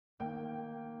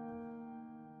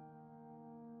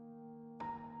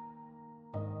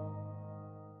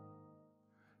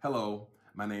Hello,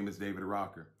 my name is David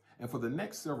Rocker, and for the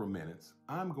next several minutes,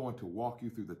 I'm going to walk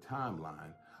you through the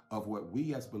timeline of what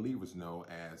we as believers know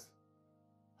as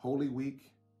Holy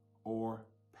Week or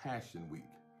Passion Week.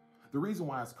 The reason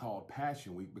why it's called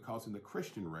Passion Week, because in the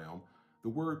Christian realm, the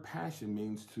word passion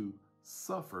means to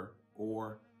suffer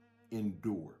or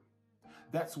endure.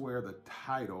 That's where the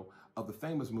title of the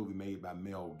famous movie made by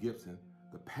Mel Gibson,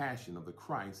 The Passion of the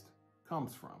Christ,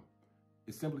 comes from.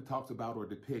 It simply talks about or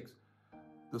depicts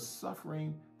the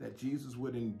suffering that Jesus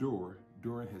would endure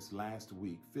during his last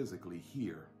week physically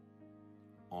here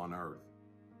on earth.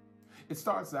 It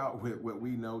starts out with what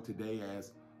we know today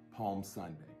as Palm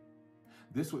Sunday.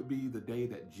 This would be the day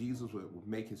that Jesus would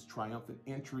make his triumphant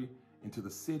entry into the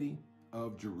city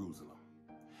of Jerusalem.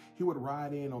 He would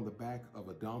ride in on the back of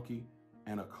a donkey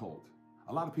and a colt.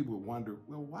 A lot of people would wonder,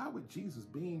 well, why would Jesus,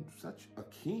 being such a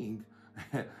king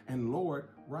and Lord,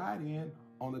 ride in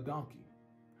on a donkey?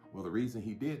 Well, the reason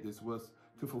he did this was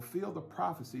to fulfill the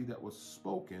prophecy that was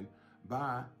spoken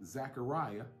by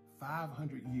Zechariah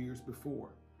 500 years before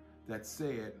that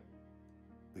said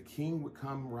the king would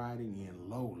come riding in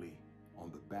lowly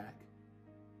on the back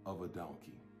of a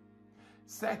donkey.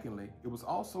 Secondly, it was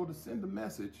also to send a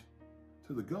message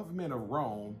to the government of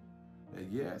Rome that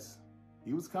yes,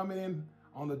 he was coming in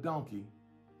on a donkey,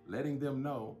 letting them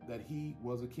know that he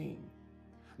was a king.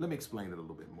 Let me explain it a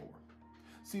little bit more.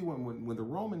 See, when the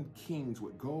Roman kings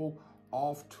would go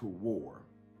off to war,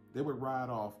 they would ride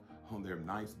off on their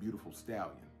nice, beautiful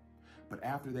stallion. But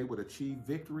after they would achieve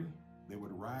victory, they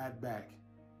would ride back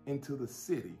into the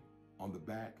city on the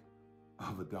back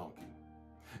of a donkey.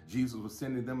 Jesus was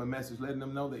sending them a message, letting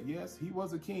them know that yes, he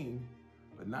was a king,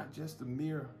 but not just a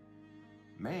mere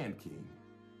man king,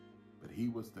 but he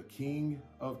was the King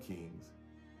of Kings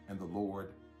and the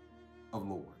Lord of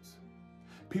Lords.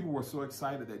 People were so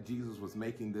excited that Jesus was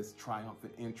making this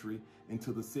triumphant entry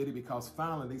into the city because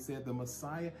finally they said the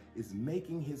Messiah is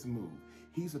making his move.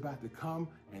 He's about to come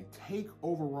and take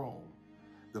over Rome.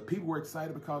 The people were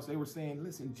excited because they were saying,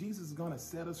 listen, Jesus is going to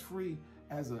set us free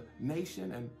as a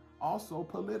nation and also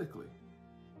politically.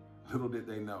 Little did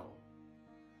they know,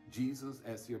 Jesus,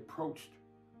 as he approached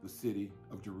the city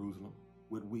of Jerusalem,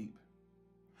 would weep.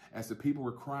 As the people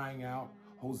were crying out,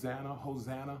 Hosanna,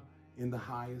 Hosanna in the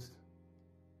highest,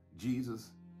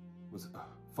 Jesus was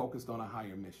focused on a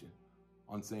higher mission,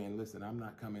 on saying, listen, I'm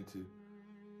not coming to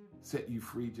set you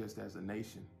free just as a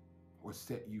nation or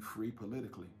set you free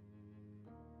politically,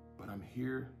 but I'm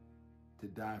here to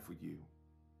die for you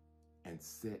and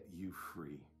set you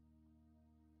free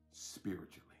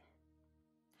spiritually.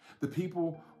 The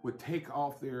people would take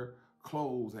off their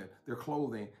clothes and their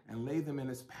clothing and lay them in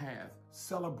his path,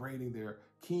 celebrating their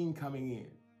king coming in.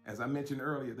 As I mentioned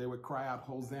earlier, they would cry out,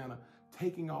 Hosanna,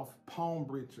 taking off palm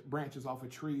branches off of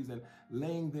trees and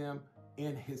laying them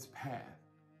in his path.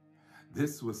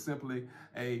 This was simply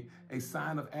a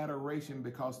sign of adoration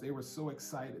because they were so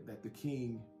excited that the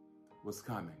king was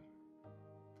coming.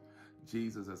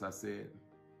 Jesus, as I said,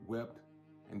 wept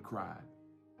and cried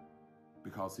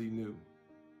because he knew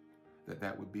that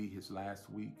that would be his last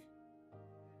week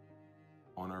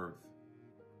on earth.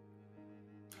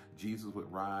 Jesus would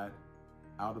ride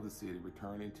out of the city,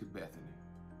 returning to Bethany,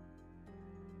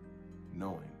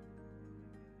 knowing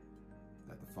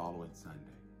that the following Sunday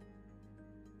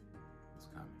was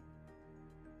coming.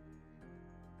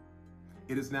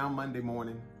 It is now Monday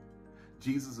morning.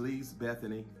 Jesus leaves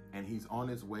Bethany and he's on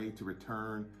his way to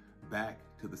return back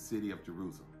to the city of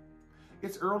Jerusalem.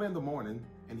 It's early in the morning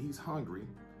and he's hungry.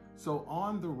 So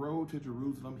on the road to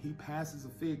Jerusalem, he passes a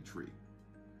fig tree.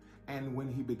 And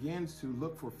when he begins to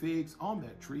look for figs on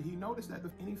that tree, he noticed that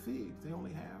any figs, they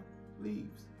only have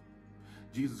leaves.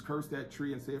 Jesus cursed that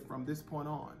tree and said, from this point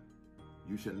on,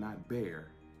 you shall not bear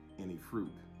any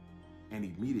fruit. And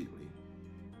immediately,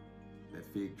 that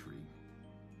fig tree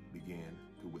began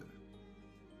to wither.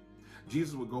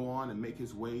 Jesus would go on and make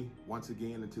his way once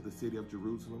again into the city of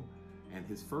Jerusalem, and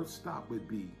his first stop would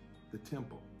be the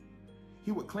temple.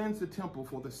 He would cleanse the temple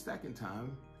for the second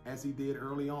time, as he did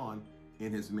early on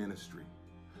in his ministry,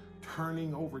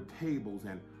 turning over tables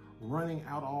and running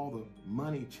out all the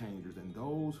money changers and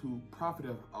those who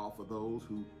profited off of those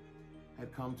who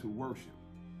had come to worship.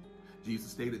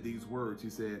 Jesus stated these words. He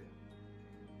said,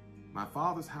 my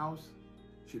Father's house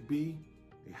should be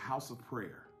a house of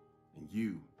prayer, and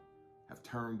you have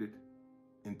turned it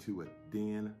into a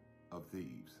den of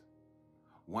thieves.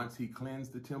 Once he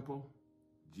cleansed the temple,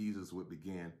 Jesus would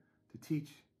begin to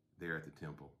teach there at the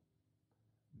temple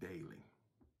daily.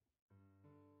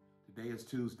 Today is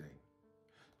Tuesday.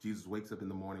 Jesus wakes up in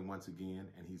the morning once again,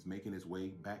 and he's making his way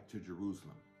back to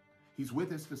Jerusalem. He's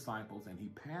with his disciples, and he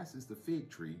passes the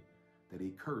fig tree that he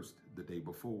cursed the day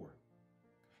before.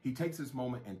 He takes this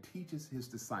moment and teaches his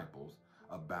disciples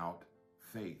about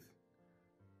faith.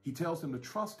 He tells them to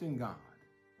trust in God.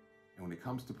 And when it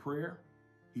comes to prayer,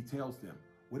 he tells them,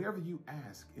 whatever you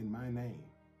ask in my name,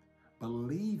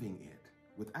 believing it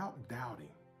without doubting,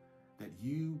 that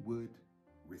you would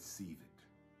receive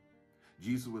it.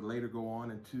 Jesus would later go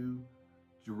on into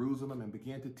Jerusalem and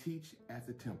begin to teach at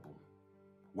the temple.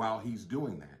 While he's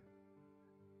doing that,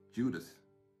 Judas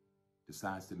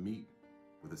decides to meet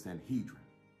with the Sanhedrin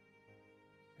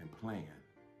and plan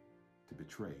to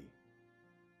betray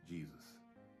Jesus.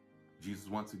 Jesus,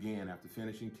 once again, after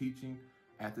finishing teaching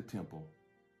at the temple,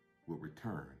 will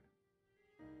return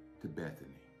to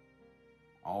Bethany,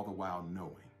 all the while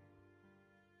knowing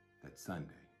that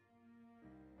Sunday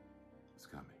is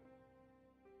coming.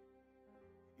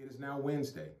 It is now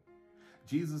Wednesday.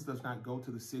 Jesus does not go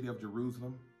to the city of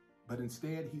Jerusalem, but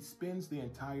instead he spends the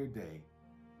entire day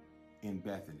in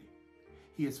Bethany.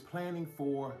 He is planning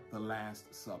for the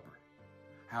Last Supper.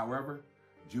 However,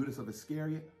 Judas of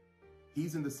Iscariot,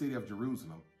 he's in the city of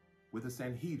Jerusalem with the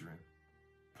Sanhedrin,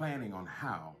 planning on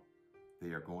how they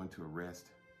are going to arrest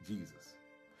Jesus.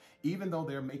 Even though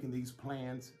they're making these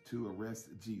plans to arrest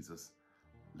Jesus,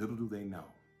 little do they know,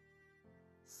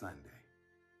 Sunday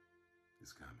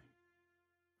is coming.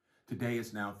 Today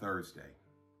is now Thursday.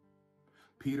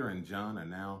 Peter and John are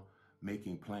now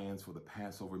making plans for the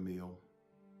Passover meal.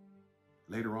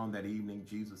 Later on that evening,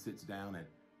 Jesus sits down and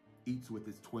eats with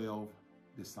his 12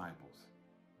 disciples.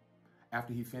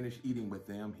 After he finished eating with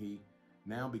them, he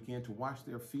now began to wash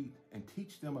their feet and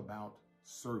teach them about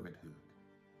servanthood.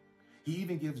 He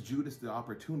even gives Judas the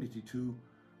opportunity to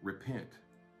repent.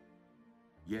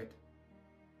 Yet,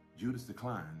 Judas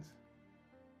declines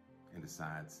and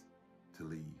decides to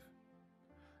leave.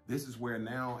 This is where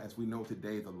now, as we know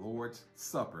today, the Lord's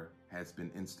Supper has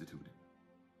been instituted.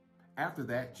 After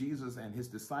that, Jesus and his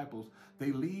disciples,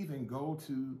 they leave and go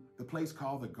to the place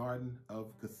called the Garden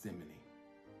of Gethsemane.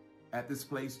 At this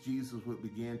place, Jesus would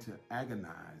begin to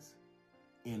agonize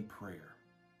in prayer.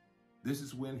 This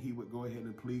is when he would go ahead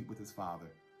and plead with his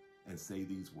Father and say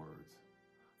these words,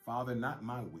 "Father, not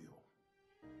my will,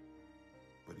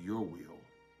 but your will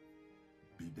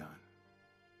be done."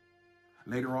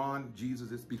 Later on,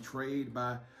 Jesus is betrayed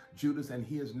by Judas, and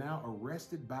he is now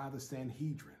arrested by the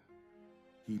Sanhedrin.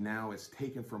 He now is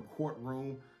taken from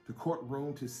courtroom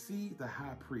to see the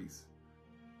high priest.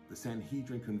 The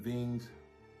Sanhedrin convenes,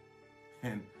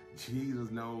 and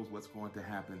Jesus knows what's going to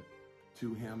happen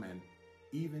to him. And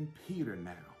even Peter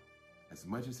now, as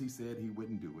much as he said he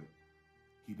wouldn't do it,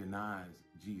 he denies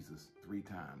Jesus 3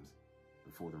 times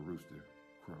before the rooster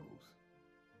crows.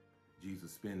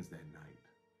 Jesus spends that night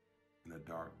in a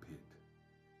dark pit,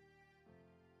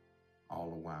 all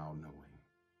the while knowing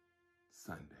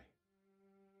Sunday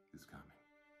is coming.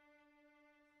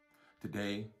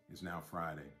 Today is now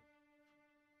Friday,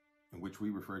 in which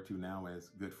we refer to now as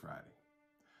Good Friday.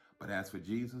 But as for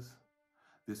Jesus,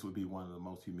 this would be one of the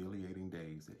most humiliating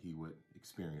days that he would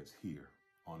experience here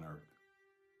on earth.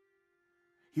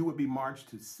 He would be marched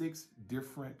to 6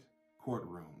 different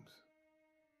courtrooms.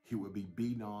 He would be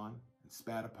beaten on and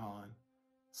spat upon.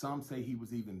 Some say he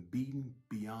was even beaten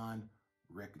beyond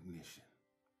recognition.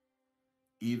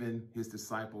 Even his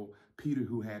disciple Peter,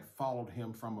 who had followed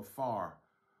him from afar,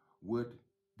 would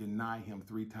deny him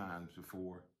 3 times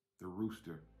before the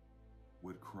rooster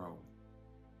would crow.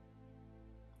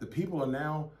 The people are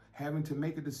now having to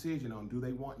make a decision on, do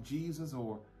they want Jesus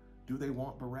or do they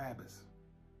want Barabbas?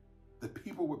 The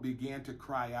people would begin to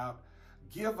cry out,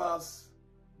 "Give us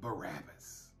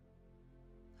Barabbas."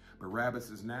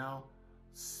 Barabbas is now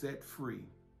set free.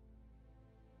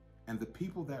 And the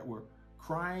people that were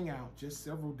crying out just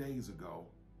several days ago,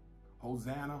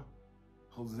 "Hosanna,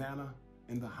 Hosanna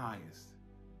in the highest,"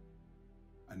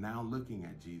 are now looking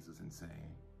at Jesus and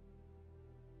saying,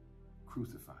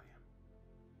 "Crucify him.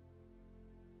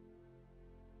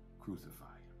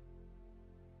 Crucify him."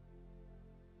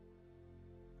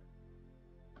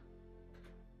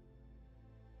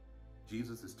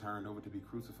 Jesus is turned over to be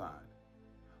crucified.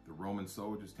 The Roman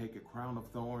soldiers take a crown of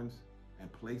thorns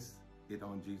and place it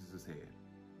on Jesus' head.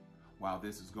 While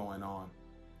this is going on,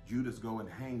 Judas goes and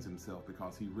hangs himself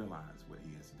because he realized what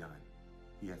he has done.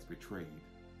 He has betrayed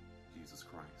Jesus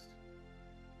Christ.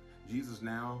 Jesus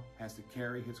now has to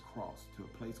carry his cross to a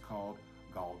place called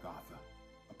Golgotha,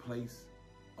 a place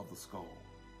of the skull.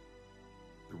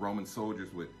 The Roman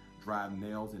soldiers would drive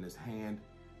nails in his hand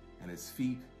and his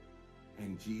feet,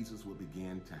 and Jesus would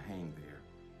begin to hang there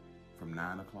from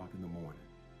 9 o'clock in the morning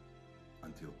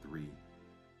until 3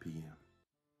 p.m.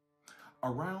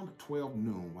 Around 12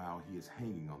 noon, while he is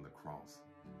hanging on the cross,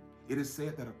 It is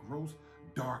said that a gross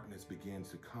darkness begins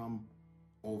to come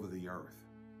over the earth.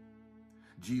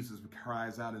 Jesus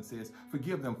cries out and says,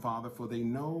 "Forgive them, Father, for they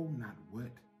know not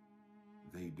what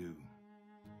they do."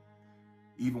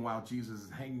 Even while Jesus is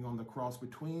hanging on the cross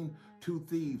between two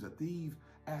thieves, a thief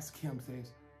asks him,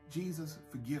 says, "Jesus,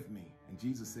 forgive me." And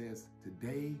Jesus says,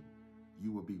 "Today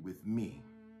you will be with me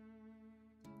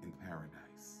in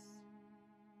paradise."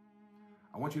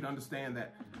 I want you to understand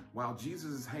that while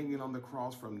Jesus is hanging on the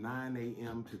cross from 9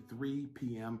 a.m. to 3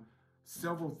 p.m.,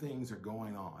 several things are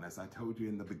going on. As I told you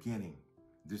in the beginning,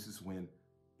 this is when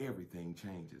everything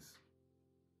changes.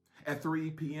 At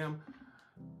 3 p.m.,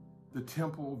 the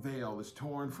temple veil is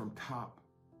torn from top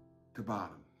to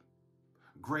bottom.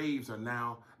 Graves are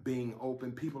now being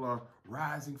opened. People are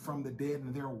rising from the dead,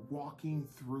 and they're walking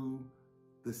through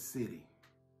the city.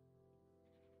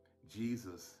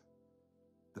 Jesus,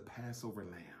 the Passover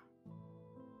lamb,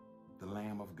 the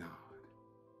Lamb of God,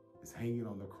 is hanging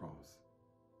on the cross,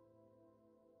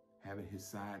 having his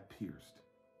side pierced,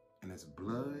 and his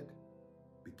blood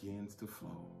begins to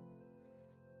flow.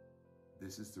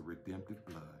 This is the redemptive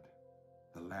blood,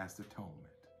 the last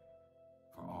atonement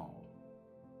for all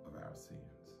of our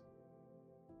sins.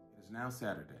 It is now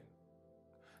Saturday.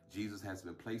 Jesus has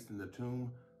been placed in the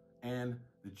tomb, and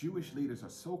the Jewish leaders are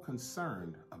so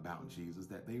concerned about Jesus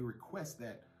that they request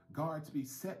that guards be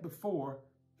set before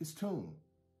his tomb.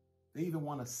 They even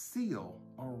want a seal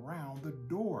around the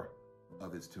door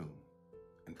of his tomb.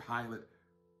 And Pilate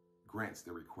grants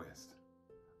the request.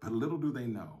 But little do they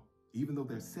know, even though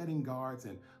they're setting guards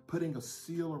and putting a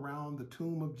seal around the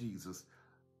tomb of Jesus,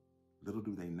 little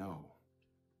do they know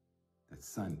that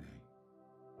Sunday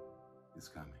is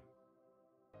coming.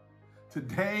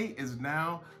 Today is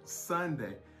now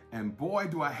Sunday, and boy,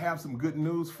 do I have some good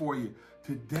news for you.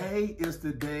 Today is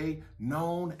the day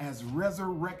known as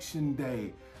Resurrection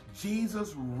Day.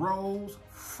 Jesus rose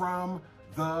from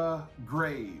the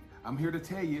grave. I'm here to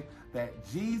tell you that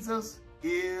Jesus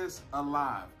is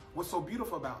alive. What's so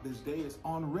beautiful about this day is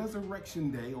on Resurrection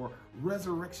Day, or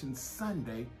Resurrection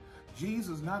Sunday,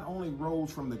 Jesus not only rose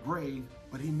from the grave,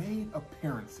 but he made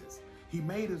appearances. He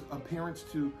made his appearance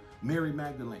to Mary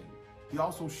Magdalene. He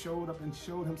also showed up and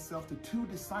showed himself to two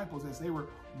disciples as they were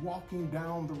walking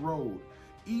down the road.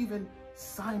 Even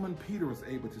Simon Peter was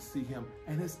able to see him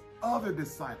and his other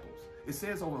disciples. It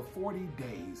says over 40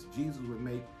 days, Jesus would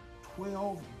make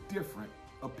 12 different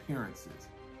appearances.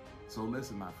 So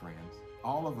listen, my friends,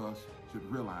 all of us should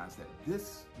realize that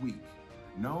this week,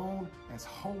 known as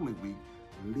Holy Week,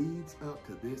 leads up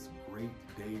to this great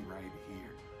day right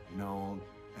here, known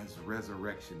as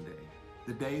Resurrection Day.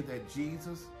 The day that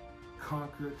Jesus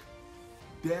conquered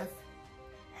death,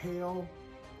 hell,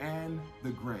 and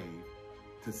the grave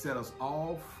to set us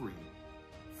all free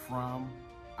from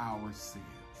our sins.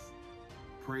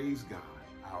 Praise God,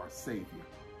 our Savior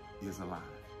is alive.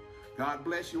 God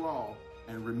bless you all,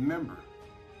 and remember,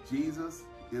 Jesus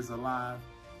is alive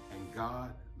and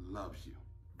God loves you.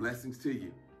 Blessings to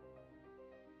you.